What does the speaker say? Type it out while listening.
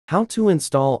How to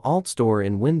install Altstore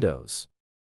in Windows.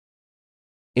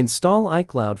 Install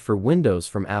iCloud for Windows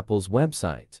from Apple's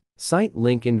website. Site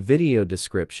link in video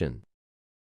description.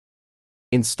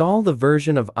 Install the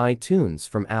version of iTunes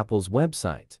from Apple's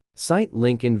website. Site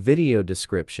link in video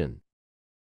description.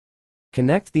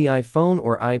 Connect the iPhone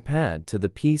or iPad to the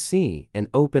PC and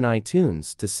open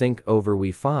iTunes to sync over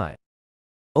Wi-Fi.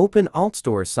 Open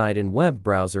Altstore site in web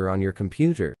browser on your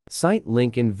computer. Site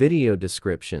link in video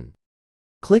description.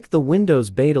 Click the Windows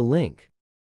beta link.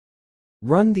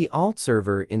 Run the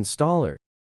Altserver installer.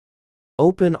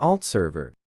 Open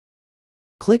Altserver.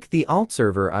 Click the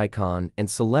Altserver icon and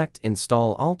select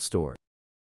Install Altstore.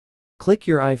 Click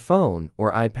your iPhone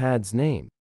or iPad's name.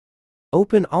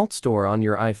 Open Altstore on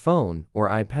your iPhone or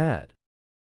iPad.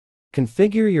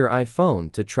 Configure your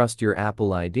iPhone to trust your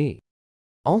Apple ID.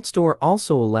 Altstore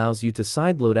also allows you to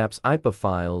sideload apps IPA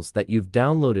files that you've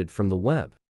downloaded from the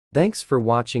web. Thanks for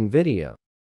watching video.